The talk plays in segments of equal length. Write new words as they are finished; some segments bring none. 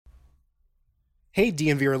Hey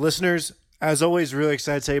DNVR listeners, as always, really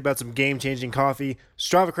excited to tell you about some game-changing coffee.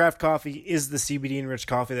 Strava Craft Coffee is the CBD-enriched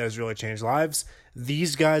coffee that has really changed lives.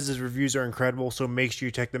 These guys' reviews are incredible, so make sure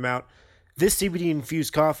you check them out. This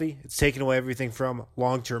CBD-infused coffee, it's taken away everything from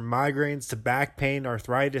long-term migraines to back pain,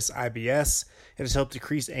 arthritis, IBS. It has helped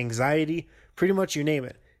decrease anxiety, pretty much you name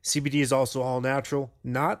it. CBD is also all-natural,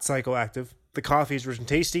 not psychoactive. The coffee is rich and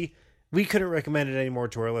tasty. We couldn't recommend it anymore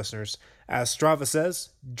to our listeners. As Strava says,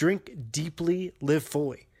 drink deeply, live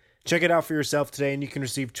fully. Check it out for yourself today, and you can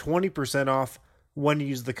receive 20% off when you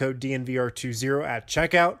use the code DNVR20 at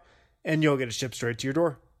checkout, and you'll get it shipped straight to your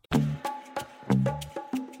door.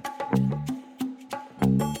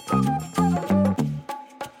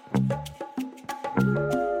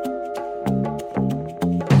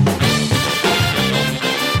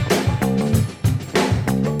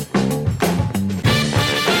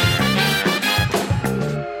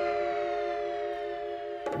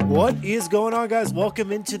 What is going on, guys?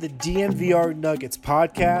 Welcome into the DNVR Nuggets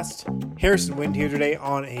podcast. Harrison Wind here today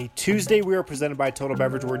on a Tuesday. We are presented by Total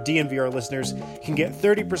Beverage, where DNVR listeners can get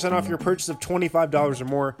 30% off your purchase of $25 or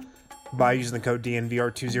more by using the code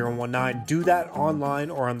DNVR2019. Do that online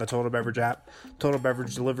or on the Total Beverage app. Total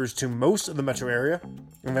Beverage delivers to most of the metro area,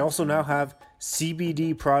 and they also now have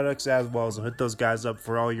CBD products as well. So hit those guys up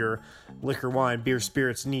for all your liquor, wine, beer,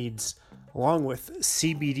 spirits needs, along with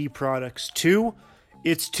CBD products too.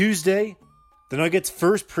 It's Tuesday. The Nuggets'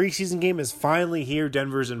 first preseason game is finally here.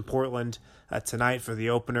 Denver's in Portland tonight for the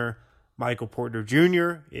opener. Michael Porter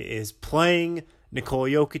Jr. is playing. Nikola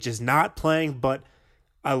Jokic is not playing, but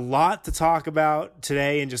a lot to talk about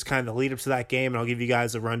today and just kind of lead up to that game. And I'll give you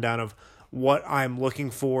guys a rundown of what I'm looking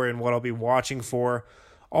for and what I'll be watching for.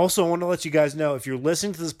 Also, I want to let you guys know, if you're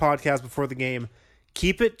listening to this podcast before the game,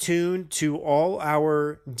 keep it tuned to all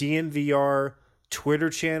our DNVR Twitter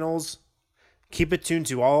channels. Keep it tuned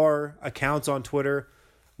to all our accounts on Twitter.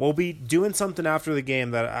 We'll be doing something after the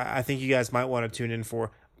game that I think you guys might want to tune in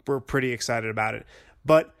for. We're pretty excited about it.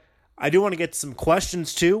 But I do want to get to some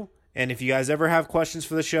questions too. And if you guys ever have questions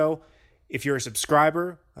for the show, if you're a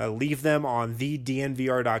subscriber, leave them on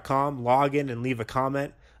thednvr.com. Log in and leave a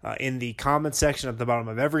comment in the comment section at the bottom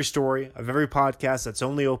of every story, of every podcast that's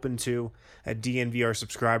only open to DNVR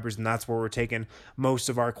subscribers. And that's where we're taking most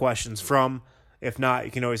of our questions from. If not,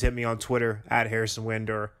 you can always hit me on Twitter at Harrison Wind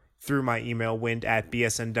or through my email,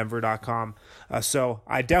 wind@bsndenver.com. So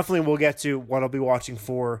I definitely will get to what I'll be watching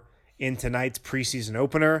for in tonight's preseason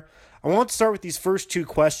opener. I want to start with these first two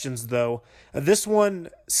questions, though. This one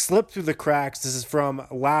slipped through the cracks. This is from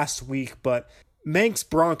last week, but Manx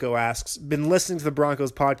Bronco asks, been listening to the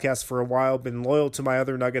Broncos podcast for a while, been loyal to my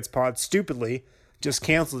other Nuggets pod, stupidly just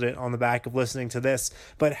canceled it on the back of listening to this.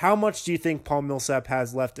 But how much do you think Paul Millsap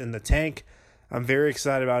has left in the tank? I'm very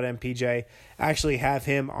excited about MPJ. I actually have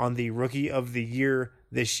him on the Rookie of the Year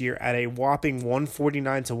this year at a whopping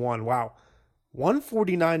 149-1. Wow.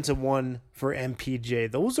 149-1 for MPJ.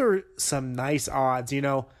 Those are some nice odds. You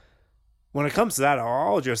know, when it comes to that,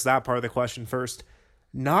 I'll address that part of the question first.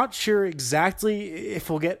 Not sure exactly if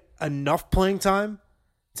we'll get enough playing time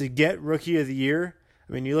to get Rookie of the Year.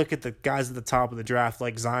 I mean, you look at the guys at the top of the draft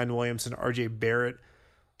like Zion Williamson, RJ Barrett.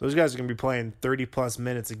 Those guys are going to be playing 30-plus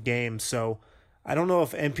minutes a game, so I don't know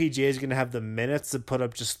if MPJ is going to have the minutes to put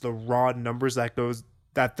up just the raw numbers that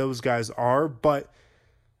those guys are, but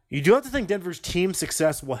you do have to think Denver's team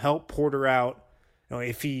success will help Porter out. You know,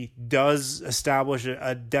 if he does establish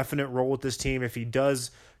a definite role with this team, if he does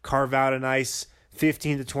carve out a nice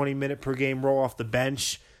 15 to 20 minute per game role off the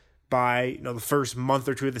bench by the first month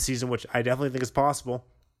or two of the season, which I definitely think is possible,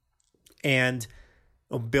 and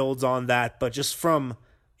builds on that. But just from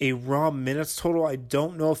a raw minutes total, I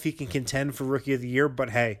don't know if he can contend for Rookie of the Year, but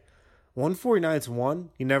hey, 149-1,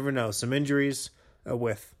 you never know. Some injuries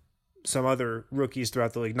with some other rookies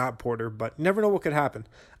throughout the league, not Porter, but you never know what could happen.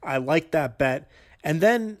 I like that bet. And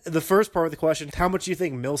then the first part of the question, how much do you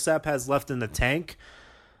think Millsap has left in the tank?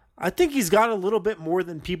 I think he's got a little bit more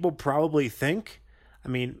than people probably think. I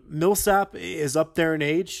mean, Millsap is up there in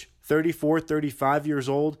age, 34, 35 years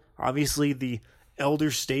old. Obviously, the elder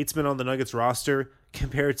statesman on the Nuggets roster,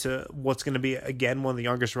 compared to what's going to be, again, one of the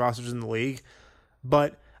youngest rosters in the league.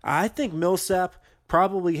 But I think Millsap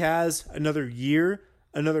probably has another year,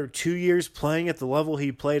 another 2 years playing at the level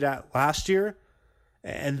he played at last year.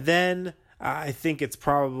 And then I think it's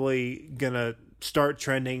probably going to start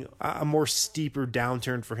trending a more steeper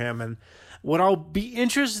downturn for him. And what I'll be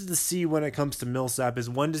interested to see when it comes to Millsap is,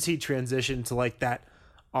 when does he transition to like that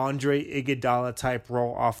Andre Iguodala type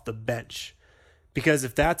role off the bench? Because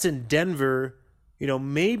if that's in Denver,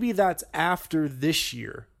 maybe that's after this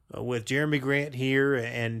year with Jeremy Grant here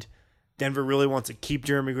and Denver really wants to keep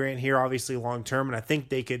Jeremy Grant here, obviously long term, and I think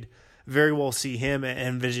they could very well see him and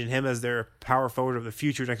envision him as their power forward of the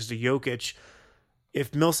future next to Jokic.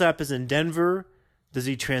 If Millsap is in Denver, does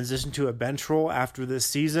he transition to a bench role after this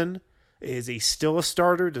season? Is he still a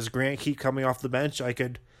starter? Does Grant keep coming off the bench? I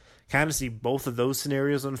could kind of see both of those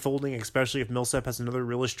scenarios unfolding, especially if Millsap has another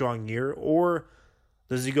really strong year. Or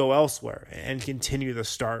does he go elsewhere and continue the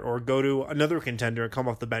start, or go to another contender and come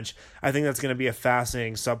off the bench? I think that's going to be a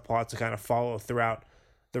fascinating subplot to kind of follow throughout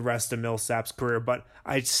the rest of Millsap's career. But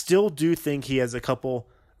I still do think he has a couple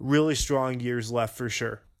really strong years left for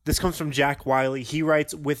sure. This comes from Jack Wiley. He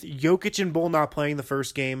writes, with Jokic and Bull not playing the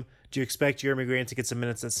first game, do you expect Jeremy Grant to get some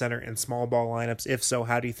minutes at center in small ball lineups? If so,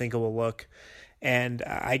 how do you think it will look? And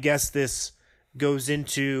I guess this goes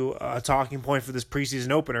into a talking point for this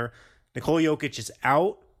preseason opener. Nikola Jokic is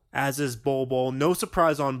out, as is Bol Bol. No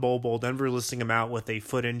surprise on Bol Bol. Denver listing him out with a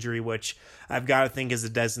foot injury, which I've got to think is a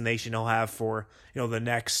designation he'll have for the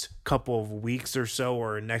next couple of weeks or so,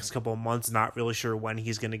 or next couple of months. Not really sure when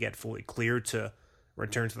he's going to get fully cleared to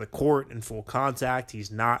return to the court in full contact.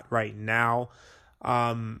 He's not right now.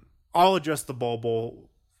 I'll address the Bol Bol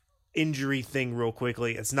injury thing real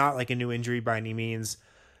quickly. It's not like a new injury by any means.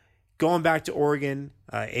 Going back to Oregon,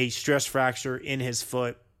 a stress fracture in his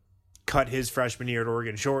foot cut his freshman year at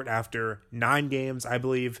Oregon short after 9 games, I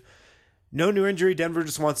believe. No new injury. Denver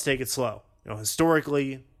just wants to take it slow.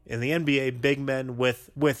 Historically, in the NBA, big men with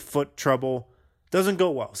foot trouble doesn't go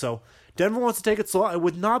well. So Denver wants to take it slow. I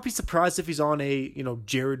would not be surprised if he's on a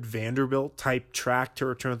Jared Vanderbilt type track to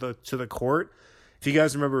return to the court. If you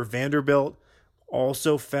guys remember, Vanderbilt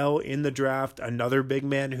also fell in the draft. Another big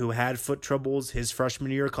man who had foot troubles his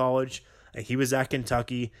freshman year of college. He was at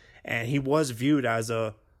Kentucky, and he was viewed as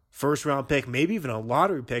a first-round pick, maybe even a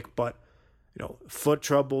lottery pick, but foot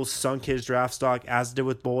troubles sunk his draft stock, as did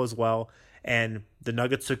with Bull as well. And the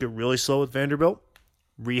Nuggets took it really slow with Vanderbilt,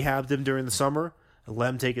 rehabbed him during the summer, let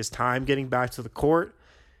him take his time getting back to the court,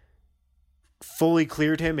 fully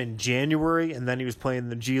cleared him in January, and then he was playing in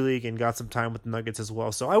the G League and got some time with the Nuggets as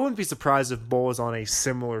well. So I wouldn't be surprised if Bull is on a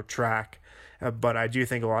similar track, but I do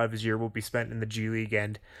think a lot of his year will be spent in the G League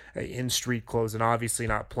and in street clothes, and obviously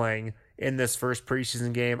not playing in this first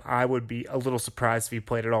preseason game. I would be a little surprised if he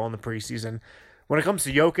played at all in the preseason. When it comes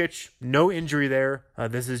to Jokic, no injury there.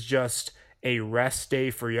 This is just a rest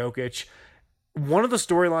day for Jokic. One of the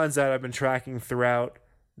storylines that I've been tracking throughout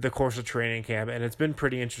the course of training camp, and it's been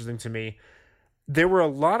pretty interesting to me, there were a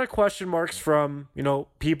lot of question marks from,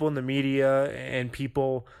 people in the media and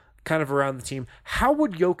people kind of around the team. How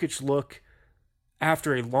would Jokic look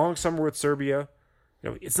after a long summer with Serbia?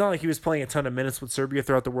 It's not like he was playing a ton of minutes with Serbia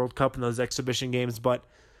throughout the World Cup and those exhibition games, but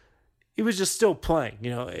he was just still playing.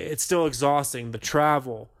 It's still exhausting. The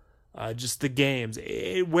travel, just the games,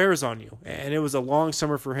 it wears on you. And it was a long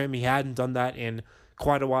summer for him. He hadn't done that in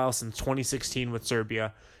quite a while, since 2016 with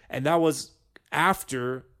Serbia. And that was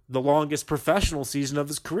after the longest professional season of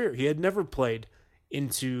his career. He had never played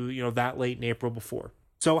into, that late in April before.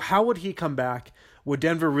 So how would he come back? Would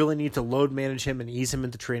Denver really need to load manage him and ease him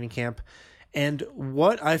into training camp? And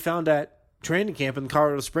what I found at training camp in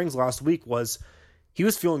Colorado Springs last week was he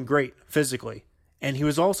was feeling great physically. And he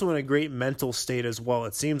was also in a great mental state as well.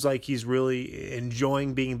 It seems like he's really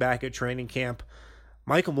enjoying being back at training camp.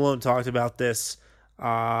 Michael Malone talked about this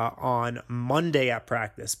on Monday at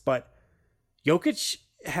practice. But Jokic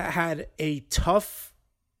had a tough,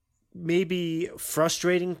 maybe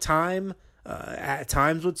frustrating time at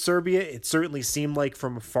times with Serbia. It certainly seemed like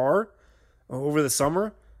from afar over the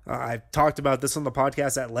summer. I've talked about this on the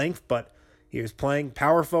podcast at length, but he was playing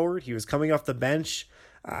power forward. He was coming off the bench.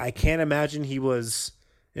 I can't imagine he was,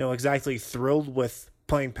 exactly thrilled with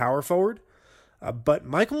playing power forward. But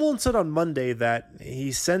Michael Malone said on Monday that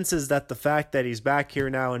he senses that the fact that he's back here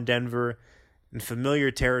now in Denver, in familiar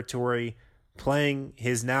territory, playing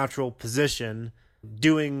his natural position,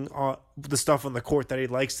 doing the stuff on the court that he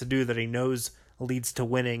likes to do, that he knows leads to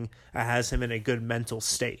winning, has him in a good mental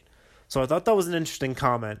state. So I thought that was an interesting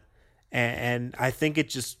comment. And I think it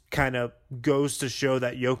just kind of goes to show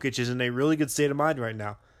that Jokic is in a really good state of mind right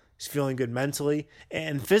now. He's feeling good mentally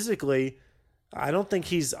and physically. I don't think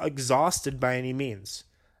he's exhausted by any means.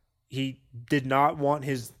 He did not want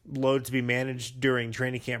his load to be managed during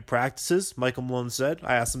training camp practices, Michael Malone said.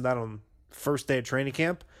 I asked him that on the first day of training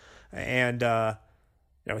camp. And,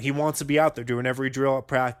 he wants to be out there doing every drill at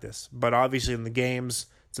practice. But obviously in the games,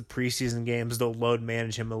 it's a preseason games, they'll load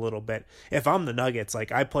manage him a little bit. If I'm the Nuggets,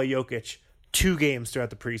 I play Jokic 2 games throughout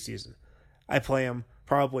the preseason. I play him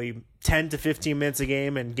probably 10 to 15 minutes a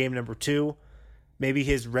game in game number 2. Maybe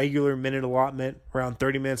his regular minute allotment, around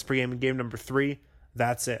 30 minutes per game in game number 3.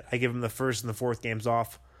 That's it. I give him the first and the fourth games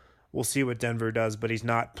off we'll see what Denver does, but he's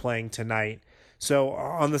not playing tonight. So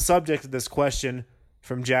on the subject of this question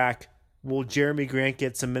from Jack, will Jeremy Grant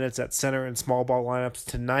get some minutes at center in small ball lineups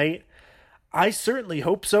tonight? I certainly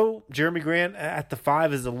hope so. Jeremy Grant at the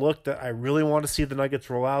 5 is a look that I really want to see the Nuggets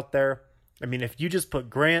roll out there. I mean, if you just put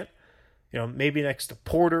Grant, maybe next to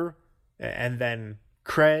Porter and then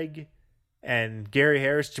Craig and Gary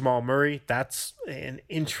Harris, Jamal Murray, that's an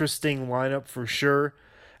interesting lineup for sure.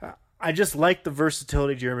 I just like the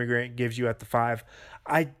versatility Jeremy Grant gives you at the 5.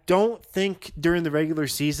 I don't think during the regular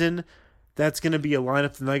season that's going to be a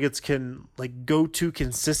lineup the Nuggets can go to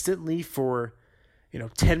consistently for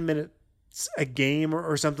 10 minutes a game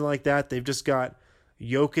or something like that. They've just got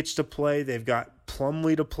Jokic to play. They've got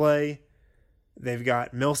Plumlee to play. They've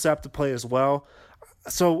got Millsap to play as well.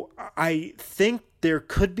 So I think there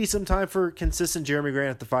could be some time for consistent Jeremy Grant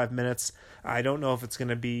at the 5 minutes. I don't know if it's going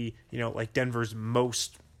to be, Denver's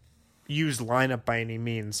most used lineup by any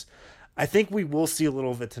means. I think we will see a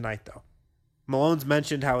little of it tonight, though. Malone's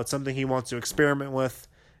mentioned how it's something he wants to experiment with,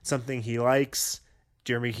 something he likes.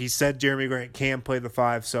 He said Jeremy Grant can play the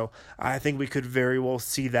 5, so I think we could very well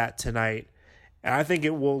see that tonight. And I think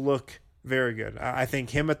it will look very good. I think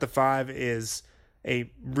him at the 5 is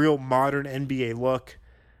a real modern NBA look.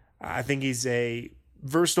 I think he's a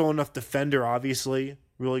versatile enough defender, obviously.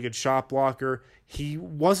 Really good shot blocker. He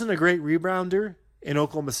wasn't a great rebounder in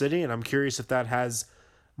Oklahoma City, and I'm curious if that has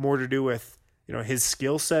more to do with his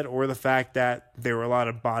skill set or the fact that there were a lot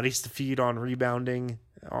of bodies to feed on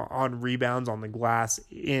rebounds on the glass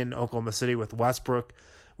in Oklahoma City with Westbrook,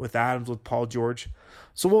 with Adams, with Paul George.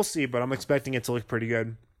 So we'll see, but I'm expecting it to look pretty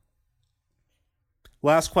good.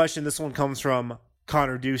 Last question. This one comes from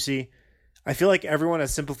Connor Ducey. I feel like everyone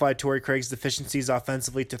has simplified Torrey Craig's deficiencies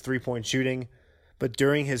offensively to three-point shooting, but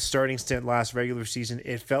during his starting stint last regular season,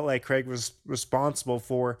 it felt like Craig was responsible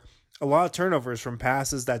for a lot of turnovers from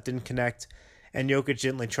passes that didn't connect, and Jokic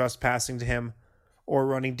didn't trust passing to him or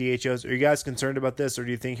running DHOs. Are you guys concerned about this, or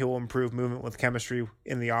do you think he will improve movement with chemistry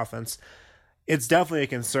in the offense? It's definitely a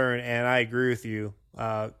concern, and I agree with you,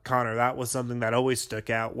 Connor. That was something that always stuck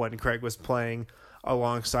out when Craig was playing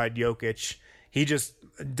alongside Jokic. He just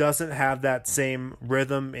doesn't have that same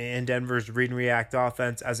rhythm in Denver's read and react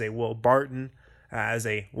offense as a Will Barton, as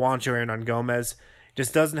a Juancho Hernangomez.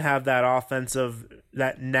 Just doesn't have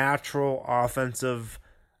that natural offensive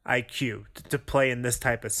IQ to play in this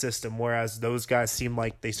type of system, whereas those guys seem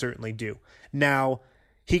like they certainly do. Now,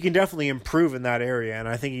 he can definitely improve in that area, and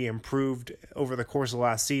I think he improved over the course of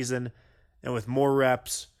last season, and with more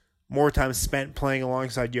reps, more time spent playing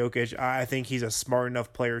alongside Jokic, I think he's a smart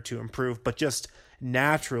enough player to improve, but just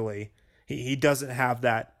naturally, he doesn't have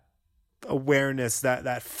that awareness,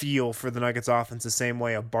 that feel for the Nuggets offense the same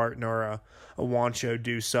way a Barton or a Juancho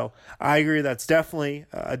do. So I agree that's definitely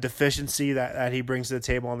a deficiency that he brings to the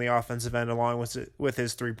table on the offensive end along with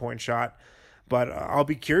his three-point shot. But I'll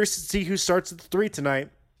be curious to see who starts at the 3 tonight.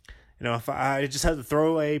 If I just had to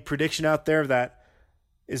throw a prediction out there that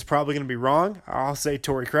is probably going to be wrong, I'll say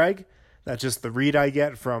Torrey Craig. That's just the read I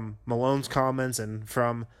get from Malone's comments and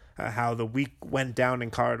from how the week went down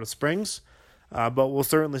in Colorado Springs. But we'll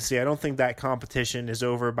certainly see. I don't think that competition is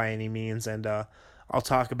over by any means, and I'll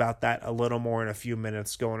talk about that a little more in a few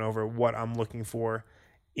minutes, going over what I'm looking for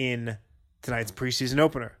in tonight's preseason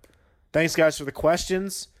opener. Thanks, guys, for the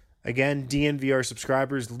questions. Again, DNVR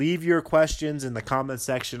subscribers, leave your questions in the comment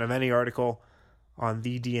section of any article on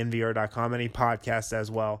thednvr.com, any podcast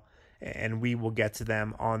as well, and we will get to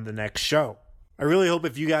them on the next show. I really hope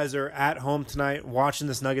if you guys are at home tonight watching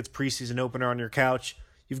this Nuggets preseason opener on your couch,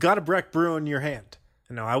 you've got a Breck Brew in your hand.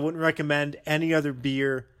 Now, I wouldn't recommend any other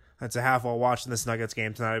beer that's a half while watching this Nuggets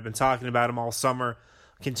game tonight. I've been talking about them all summer.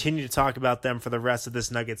 Continue to talk about them for the rest of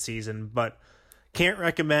this Nuggets season, but can't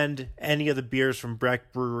recommend any of the beers from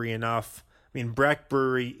Breck Brewery enough. I mean, Breck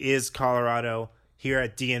Brewery is Colorado. Here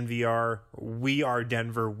at DNVR, we are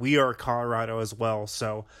Denver. We are Colorado as well.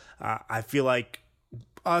 So I feel like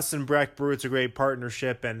us and Breck Brew, it's a great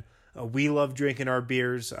partnership, and we love drinking our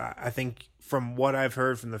beers. I think from what I've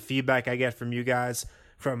heard, from the feedback I get from you guys,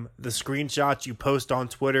 from the screenshots you post on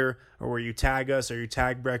Twitter or where you tag us or you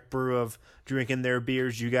tag Breck Brew of drinking their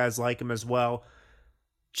beers, you guys like them as well.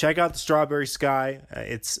 Check out the Strawberry Sky.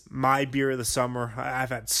 It's my beer of the summer.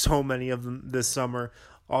 I've had so many of them this summer.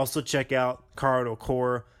 Also check out Colorado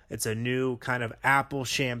Core. It's a new kind of apple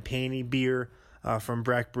champagne-y beer from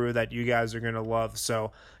Breck Brew that you guys are going to love.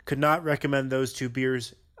 So could not recommend those two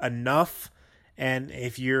beers enough. And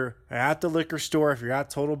if you're at the liquor store, if you're at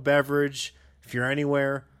Total Beverage, if you're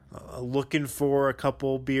anywhere looking for a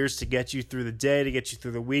couple beers to get you through the day, to get you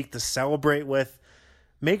through the week, to celebrate with,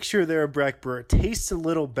 make sure they're a Breck Brew. It tastes a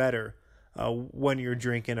little better when you're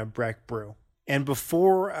drinking a Breck brew. And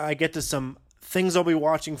before I get to some things I'll be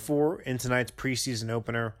watching for in tonight's preseason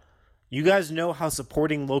opener, you guys know how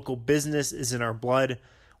supporting local business is in our blood.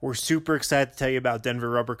 We're super excited to tell you about Denver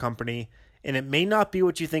Rubber Company. And it may not be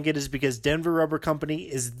what you think it is, because Denver Rubber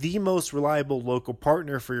Company is the most reliable local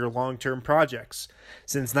partner for your long-term projects.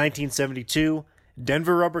 Since 1972,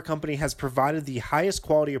 Denver Rubber Company has provided the highest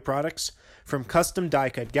quality of products, from custom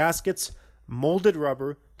die-cut gaskets, molded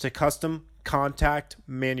rubber, to custom contact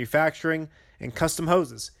manufacturing and custom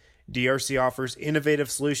hoses. DRC offers innovative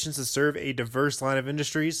solutions to serve a diverse line of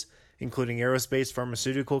industries, including aerospace,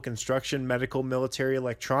 pharmaceutical, construction, medical, military,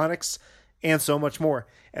 electronics, and so much more.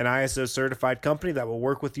 An ISO certified company that will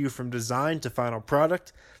work with you from design to final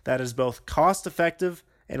product that is both cost effective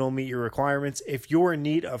and will meet your requirements. If you're in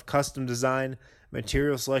need of custom design,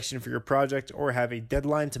 material selection for your project, or have a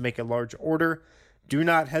deadline to make a large order, do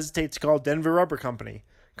not hesitate to call Denver Rubber Company.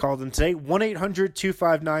 Call them today,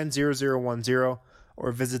 1-800-259-0010,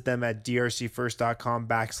 or visit them at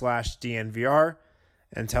drcfirst.com/DNVR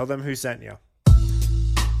and tell them who sent you.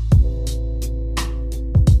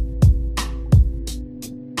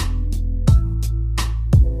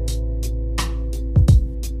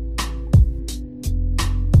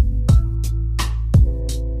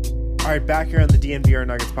 All right, back here on the DNVR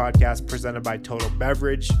Nuggets podcast presented by Total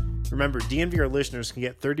Beverage. Remember, DNVR listeners can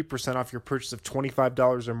get 30% off your purchase of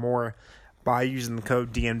 $25 or more by using the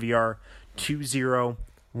code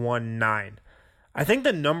DNVR2019. I think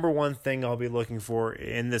the number one thing I'll be looking for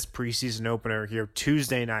in this preseason opener here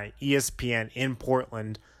Tuesday night, ESPN in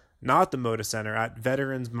Portland, not the Moda Center, at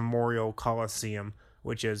Veterans Memorial Coliseum,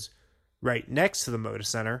 which is right next to the Moda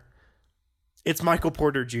Center, it's Michael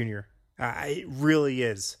Porter Jr. It really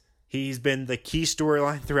is. He's been the key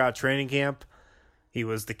storyline throughout training camp. He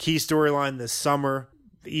was the key storyline this summer,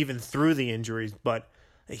 even through the injuries, but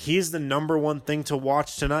he's the number one thing to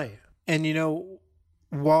watch tonight. And, you know,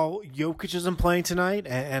 while Jokic isn't playing tonight,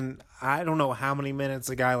 and I don't know how many minutes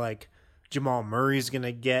a guy like Jamal Murray's going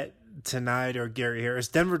to get tonight, or Gary Harris,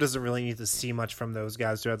 Denver doesn't really need to see much from those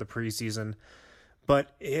guys throughout the preseason.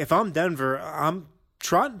 But if I'm Denver, I'm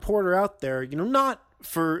trotting Porter out there, you know, not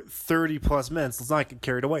for 30-plus minutes. Let's not get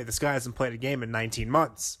carried away. This guy hasn't played a game in 19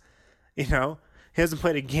 months. You know, he hasn't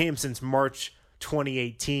played a game since March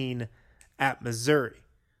 2018 at Missouri.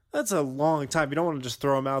 That's a long time. You don't want to just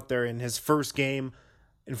throw him out there in his first game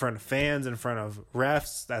in front of fans, in front of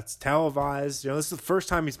refs. That's televised. You know, this is the first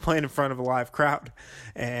time he's playing in front of a live crowd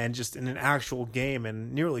and just in an actual game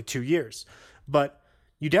in nearly 2 years. But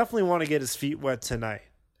you definitely want to get his feet wet tonight.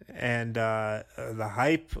 And the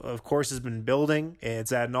hype, of course, has been building.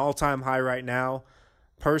 It's at an all-time high right now.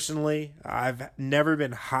 Personally, I've never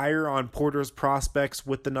been higher on Porter's prospects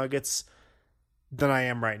with the Nuggets than I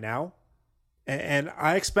am right now. And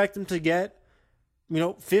I expect him to get,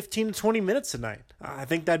 15 to 20 minutes tonight. I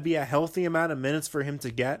think that'd be a healthy amount of minutes for him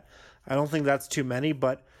to get. I don't think that's too many,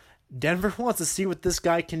 but Denver wants to see what this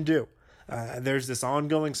guy can do. There's this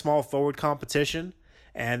ongoing small forward competition,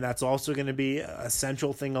 and that's also going to be a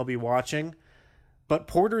central thing I'll be watching. But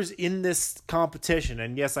Porter's in this competition,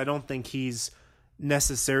 and yes, I don't think he's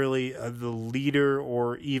necessarily the leader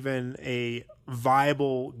or even a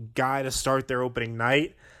viable guy to start their opening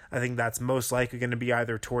night. I think that's most likely going to be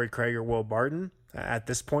either Torrey Craig or Will Barton at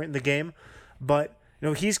this point in the game. But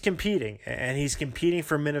he's competing, and he's competing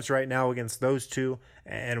for minutes right now against those two,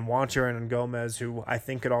 and Juancho and Gomez, who I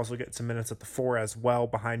think could also get some minutes at the 4 as well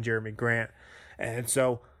behind Jeremy Grant. And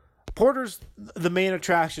so Porter's the main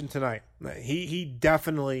attraction tonight. He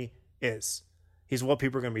definitely is. He's what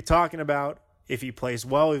people are going to be talking about. If he plays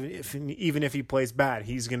well, even if he plays bad,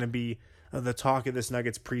 he's going to be the talk of this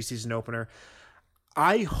Nuggets preseason opener.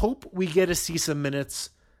 I hope we get to see some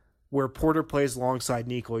minutes where Porter plays alongside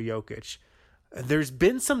Nikola Jokic. There's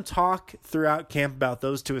been some talk throughout camp about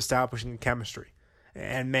those two establishing chemistry.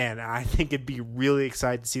 And man, I think it'd be really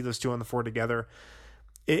exciting to see those two on the floor together.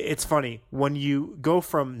 It's funny, when you go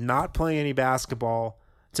from not playing any basketball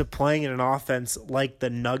to playing in an offense like the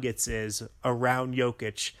Nuggets is around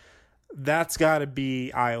Jokic, that's got to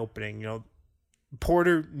be eye-opening.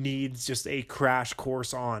 Porter needs just a crash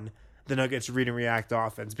course on the Nuggets read and react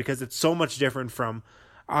offense, because it's so much different from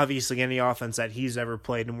obviously any offense that he's ever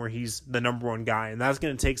played and where he's the number one guy. And that's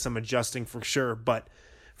going to take some adjusting for sure. But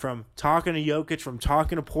from talking to Jokic, from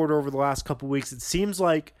talking to Porter over the last couple of weeks, it seems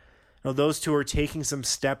like those two are taking some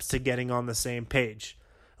steps to getting on the same page.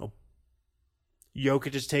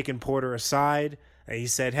 Jokic has taken Porter aside, and he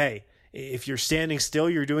said, hey, if you're standing still,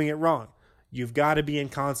 you're doing it wrong. You've got to be in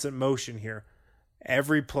constant motion here.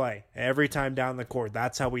 Every play, every time down the court,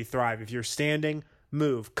 that's how we thrive. If you're standing,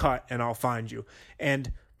 move, cut, and I'll find you.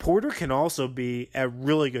 And Porter can also be a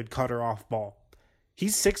really good cutter off ball.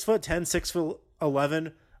 He's 6'10",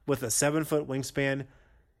 6'11", with a 7-foot wingspan.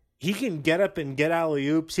 He can get up and get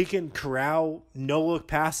alley-oops. He can corral no-look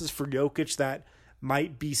passes for Jokic that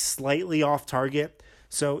might be slightly off target.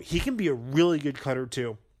 So he can be a really good cutter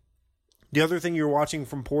too. The other thing you're watching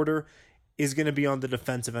from Porter is going to be on the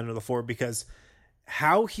defensive end of the floor, because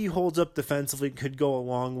how he holds up defensively could go a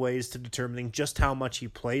long ways to determining just how much he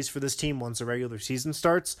plays for this team once the regular season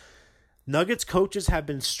starts. Nuggets coaches have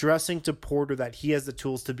been stressing to Porter that he has the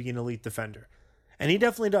tools to be an elite defender. And he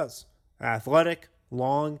definitely does. Athletic,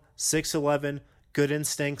 long, 6'11", good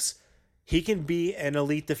instincts. He can be an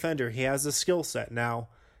elite defender. He has the skill set. Now,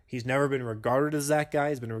 he's never been regarded as that guy.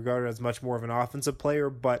 He's been regarded as much more of an offensive player,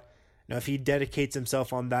 but if he dedicates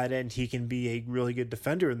himself on that end, he can be a really good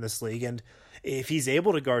defender in this league. And if he's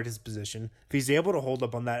able to guard his position, if he's able to hold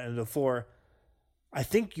up on that end of the floor, I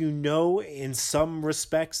think in some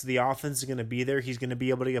respects the offense is going to be there. He's going to be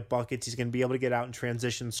able to get buckets. He's going to be able to get out in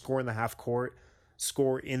transition, score in the half court,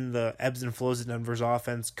 score in the ebbs and flows of Denver's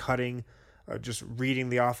offense, cutting, just reading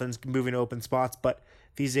the offense, moving open spots. But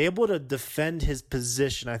if he's able to defend his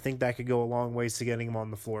position, I think that could go a long ways to getting him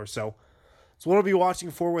on the floor. So what I'll be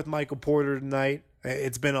watching for with Michael Porter tonight.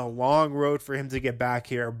 It's been a long road for him to get back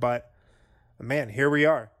here, but man, here we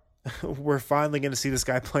are. We're finally going to see this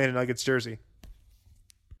guy play in a Nuggets jersey.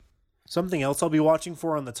 Something else I'll be watching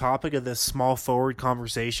for on the topic of this small forward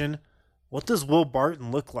conversation: what does Will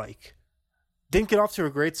Barton look like? Didn't get off to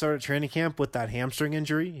a great start at training camp with that hamstring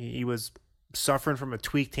injury. He was suffering from a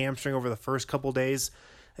tweaked hamstring over the first couple days.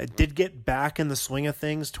 Did get back in the swing of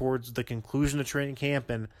things towards the conclusion of training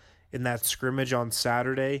camp and in that scrimmage on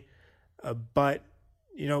Saturday. But,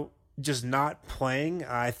 just not playing,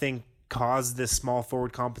 I think, caused this small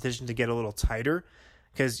forward competition to get a little tighter,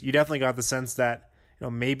 because you definitely got the sense that,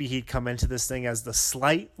 maybe he'd come into this thing as the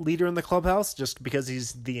slight leader in the clubhouse just because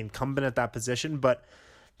he's the incumbent at that position, but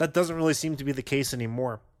that doesn't really seem to be the case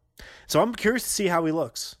anymore. So I'm curious to see how he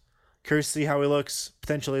looks. Curious to see how he looks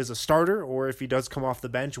potentially as a starter, or if he does come off the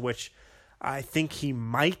bench, which I think he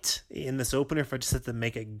might in this opener, if I just had to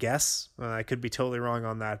make a guess. I could be totally wrong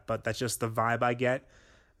on that, but that's just the vibe I get.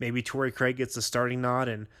 Maybe Torrey Craig gets the starting nod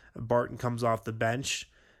and Barton comes off the bench.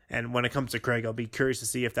 And when it comes to Craig, I'll be curious to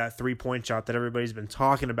see if that three-point shot that everybody's been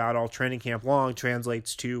talking about all training camp long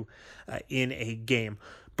translates to in a game.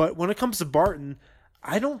 But when it comes to Barton,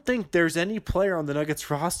 I don't think there's any player on the Nuggets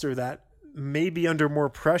roster that may be under more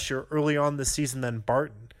pressure early on this season than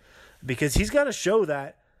Barton, because he's got to show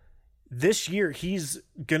that this year he's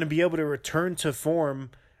going to be able to return to form,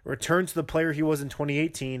 return to the player he was in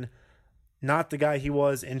 2018, not the guy he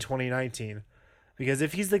was in 2019. Because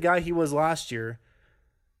if he's the guy he was last year,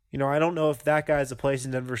 I don't know if that guy's a place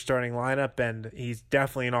in Denver's starting lineup, and he's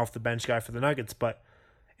definitely an off-the-bench guy for the Nuggets. But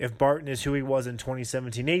if Barton is who he was in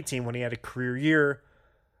 2017-18 when he had a career year,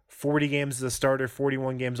 40 games as a starter,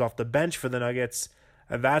 41 games off the bench for the Nuggets,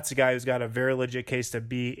 that's a guy who's got a very legit case to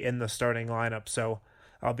be in the starting lineup. So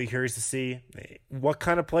I'll be curious to see what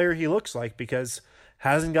kind of player he looks like, because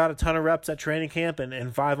hasn't got a ton of reps at training camp and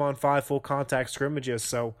 5-on-5 full contact scrimmages.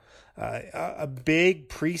 So a big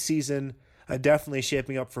preseason definitely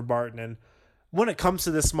shaping up for Barton. And when it comes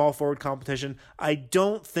to this small forward competition, I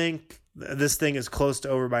don't think this thing is close to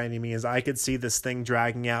over by any means. I could see this thing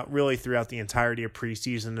dragging out really throughout the entirety of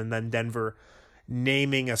preseason, and then Denver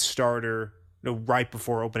naming a starter right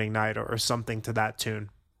before opening night or something to that tune.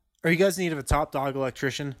 Are you guys in need of a top dog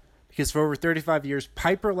electrician? Because for over 35 years,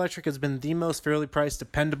 Piper Electric has been the most fairly priced,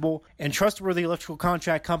 dependable, and trustworthy electrical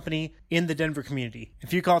contract company in the Denver community.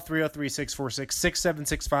 If you call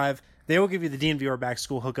 303-646-6765, they will give you the DNVR back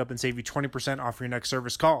school hookup and save you 20% off your next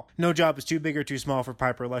service call. No job is too big or too small for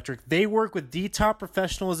Piper Electric. They work with the top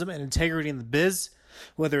professionalism and integrity in the biz,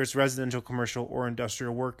 whether it's residential, commercial, or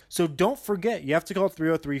industrial work. So don't forget, you have to call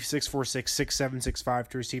 303-646-6765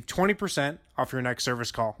 to receive 20% off your next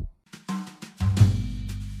service call.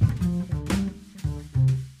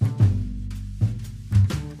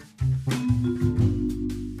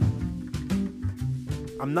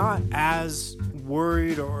 I'm not as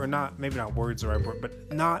worried, or not, maybe not worried is the right word,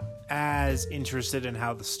 but not as interested in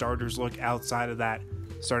how the starters look outside of that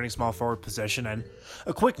starting small forward position. And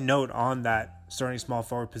a quick note on that starting small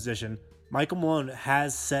forward position: Michael Malone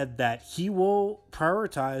has said that he will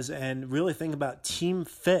prioritize and really think about team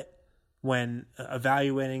fit when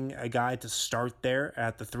evaluating a guy to start there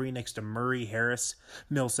at the three next to Murray, Harris,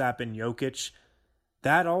 Millsap, and Jokic.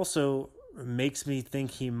 That also makes me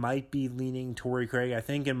think he might be leaning Torrey Craig. I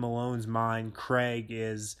think in Malone's mind, Craig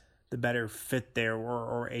is better fit there,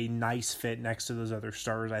 or a nice fit next to those other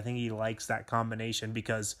starters. I think he likes that combination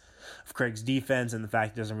because of Craig's defense and the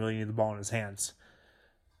fact he doesn't really need the ball in his hands.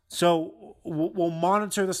 So we'll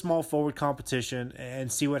monitor the small forward competition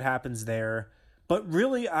and see what happens there. But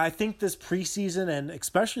really, I think this preseason and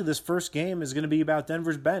especially this first game is going to be about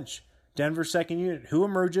Denver's bench, Denver's second unit. Who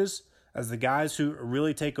emerges as the guys who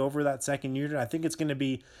really take over that second unit? I think it's going to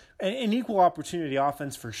be an equal opportunity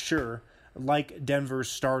offense for sure, like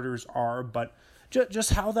Denver's starters are, but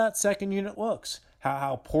just how that second unit looks.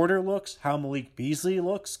 How Porter looks, how Malik Beasley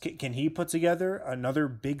looks. Can he put together another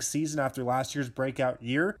big season after last year's breakout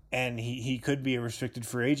year? And he could be a restricted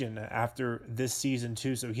free agent after this season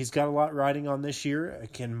too. So he's got a lot riding on this year.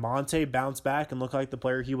 Can Monte bounce back and look like the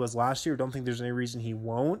player he was last year? Don't think there's any reason he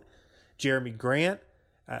won't. Jeremy Grant,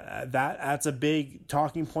 that's a big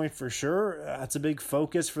talking point for sure. That's a big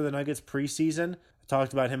focus for the Nuggets preseason. I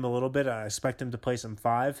talked about him a little bit. I expect him to play some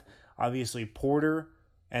 5. Obviously Porter.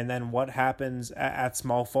 And then what happens at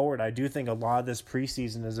small forward. I do think a lot of this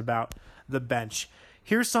preseason is about the bench.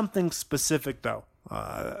 Here's something specific, though,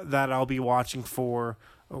 that I'll be watching for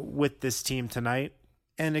with this team tonight,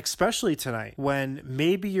 and especially tonight when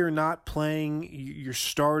maybe you're not playing your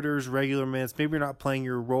starters regular minutes, maybe you're not playing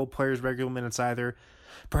your role players regular minutes either.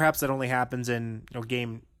 Perhaps that only happens in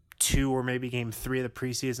game 2 or maybe game 3 of the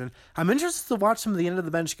preseason. I'm interested to watch some of the end of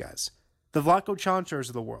the bench guys, the Vlatko Čančars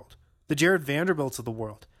of the world, the Jared Vanderbilts of the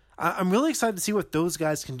world. I'm really excited to see what those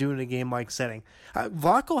guys can do in a game-like setting.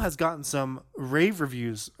 Vlatko has gotten some rave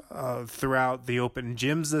reviews throughout the open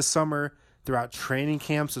gyms this summer, throughout training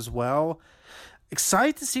camps as well.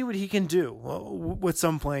 Excited to see what he can do with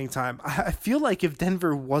some playing time. I feel like if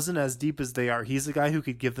Denver wasn't as deep as they are, he's the guy who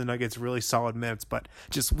could give the Nuggets really solid minutes, but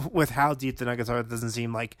just with how deep the Nuggets are, it doesn't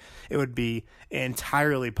seem like it would be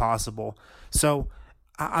entirely possible. So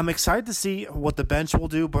I'm excited to see what the bench will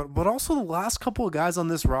do, but also the last couple of guys on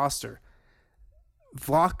this roster.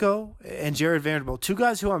 Vlatko and Jared Vanderbilt, 2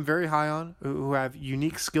 guys who I'm very high on, who have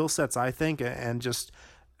unique skill sets, I think, and just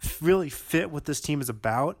really fit what this team is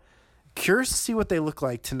about. Curious to see what they look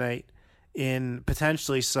like tonight in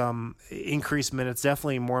potentially some increased minutes,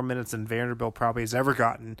 definitely more minutes than Vanderbilt probably has ever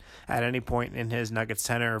gotten at any point in his Nuggets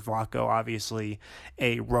tenure. Vlatko, obviously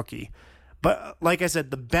a rookie. But like I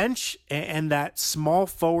said, the bench and that small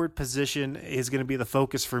forward position is going to be the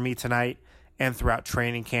focus for me tonight and throughout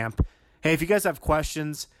training camp. Hey, if you guys have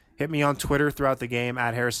questions, hit me on Twitter throughout the game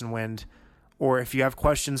at Harrison Wind. Or if you have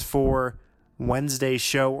questions for Wednesday's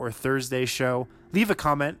show or Thursday's show, leave a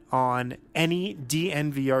comment on any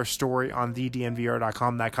DNVR story on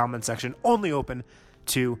thednvr.com. That comment section only open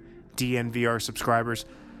to DNVR subscribers.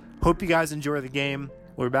 Hope you guys enjoy the game.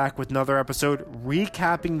 We're back with another episode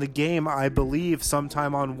recapping the game, I believe,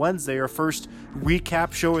 sometime on Wednesday, our first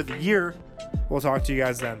recap show of the year. We'll talk to you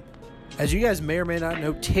guys then. As you guys may or may not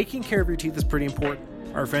know, taking care of your teeth is pretty important.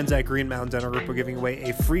 Our friends at Green Mountain Dental Group are giving away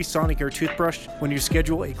a free Sonicare toothbrush when you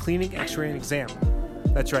schedule a cleaning, x-ray, and exam.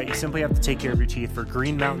 That's right, you simply have to take care of your teeth for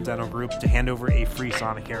Green Mountain Dental Group to hand over a free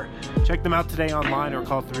Sonicare. Check them out today online or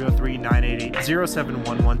call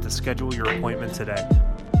 303-988-0711 to schedule your appointment today.